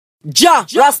Jah,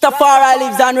 Rastafari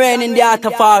lives and reign in the heart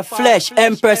of our flesh.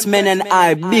 Empress men and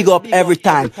I, big up every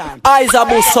time.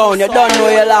 Izaboo sound, you don't know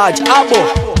you're large. Abo,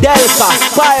 Delta,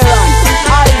 Byron,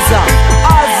 Isa,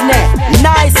 Osne,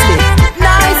 nicely.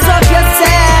 Nice of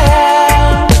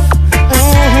yourself.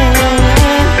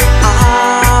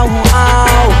 Ow,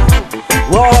 ow.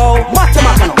 Whoa, what's the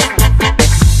matter now?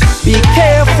 Be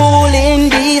careful in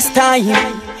this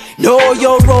time. Know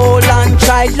your role and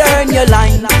try learn your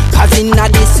line. Cause in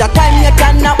this time you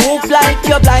cannot move like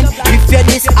you're blind. If you're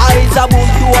this Izaboo,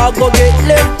 you are go get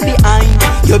left behind.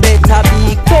 You better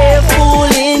be careful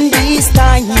in this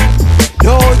time.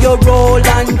 Know your role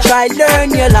and try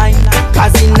learn your line.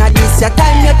 Cause in this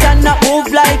time you cannot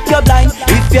move like you're blind.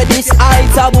 If you're this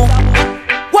Izaboo,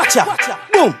 watch out,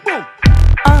 boom.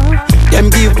 Them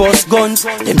give us guns,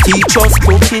 them teach us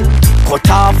to kill. Cut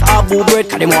off Abu bread,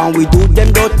 cause them want we do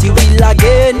them dirty will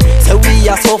again. So we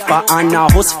a suffer and a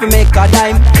hustle for make a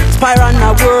dime. Spire and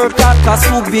a work cause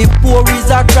to be poor is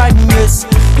a crime, yes.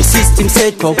 The system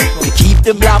set up to keep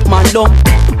the black man down.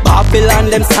 Babylon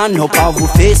them stand up and we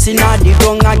facing at the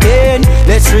ground again.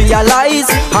 Let's realize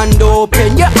and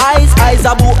open your eyes.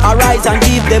 Izaboo arise and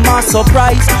give them a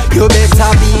surprise. You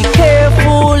better be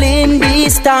careful in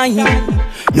this time.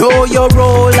 Know your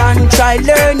role and try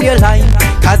learn your line.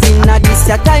 Cause in this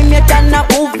time you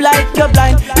cannot move like you're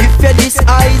blind. If you're this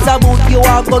Izaboo, you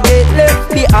are go get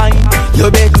left behind. You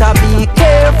better be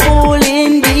careful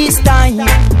in this time.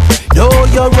 Know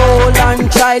your role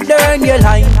and try learn your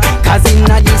line. Cause in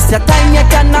this time you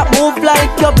cannot move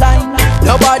like you're blind.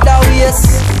 Nobody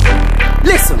waste.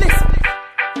 Listen.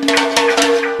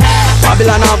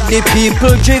 Babylon have the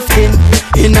people drifting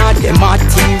in a them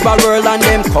material world and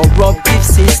them corruptive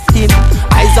system.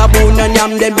 Izaboo and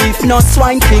yam them beef no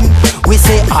swine king. We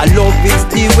say our love is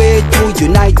the way to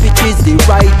unite, which is the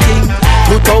right thing.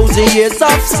 2000 years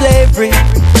of slavery,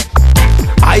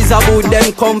 Izaboo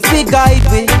them come fi guide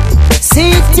we.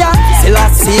 See ya, still I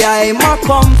see I'm a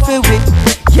comfy with.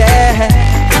 Yeah,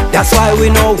 that's why we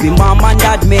know we mom and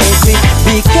dad made we.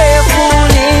 Be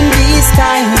careful in this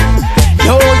time.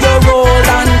 Know your role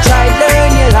and try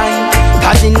learn your line.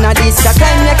 Cause in this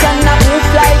time you cannot move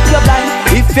like you're blind.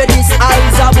 If you're this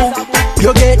Izaboo,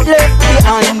 you get left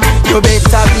behind. You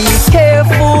better be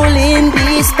careful in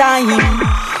this time.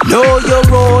 Know your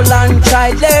role and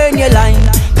try learn your line.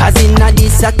 Cause in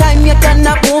this time you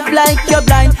cannot move like you're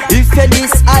blind. If you're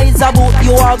this Izaboo,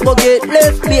 you are go get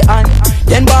left behind.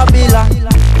 Then Babylon,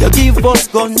 you give us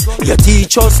guns, you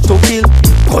teach us to kill.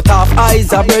 Cut off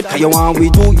Izaboo, cause you want we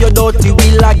do your dirty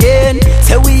will again.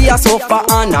 Say we a suffer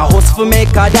and a hustle for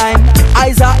make a dime.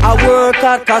 Isa a work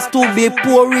hard cause to be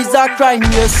poor is a crime,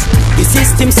 yes. The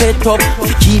system set up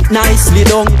to keep nicely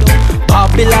done.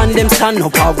 Babylon them stand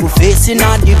up and we facing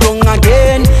at the ground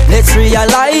again. Let's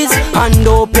realize and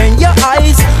open your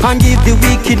eyes and give the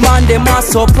wicked man them a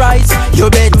surprise. You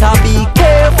better be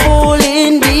careful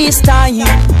in this time.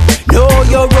 Know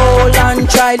your role and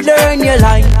try learn your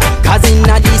line. Cause in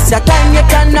this time you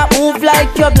cannot move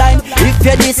like you're blind. If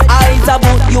you're this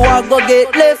Izaboo, you are go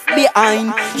get left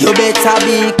behind. You better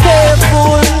be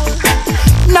careful.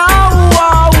 Now,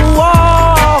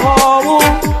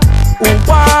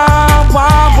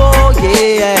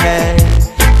 yeah.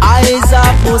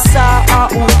 Izaboo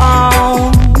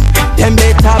them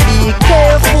better be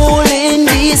careful in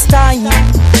this time.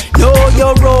 Know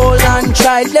your role and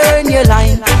try learn your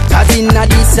line. Cause in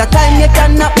this time you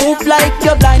cannot move like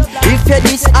you're blind. If you're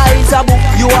this Izaboo,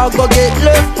 you are go get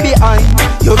left behind.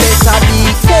 You better be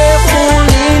careful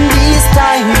in this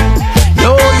time.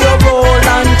 Know your role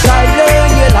and try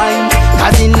learn your line.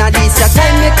 Cause in this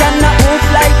time you cannot move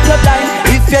like you're blind.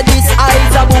 If you're this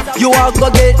Izaboo, you are go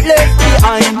get left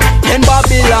behind. Then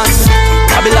Babylon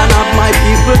have my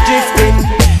people drifting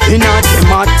in a them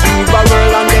material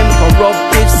world and them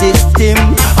corruptive system.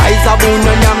 Izaboo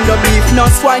no yam no beef no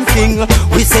swine king.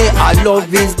 We say our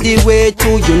love is the way to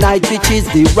unite, which is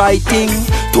the right thing.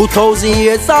 2000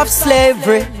 years of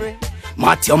slavery,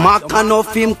 Matthew Mark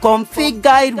Anuff him come fi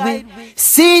guide we.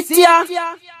 See ya.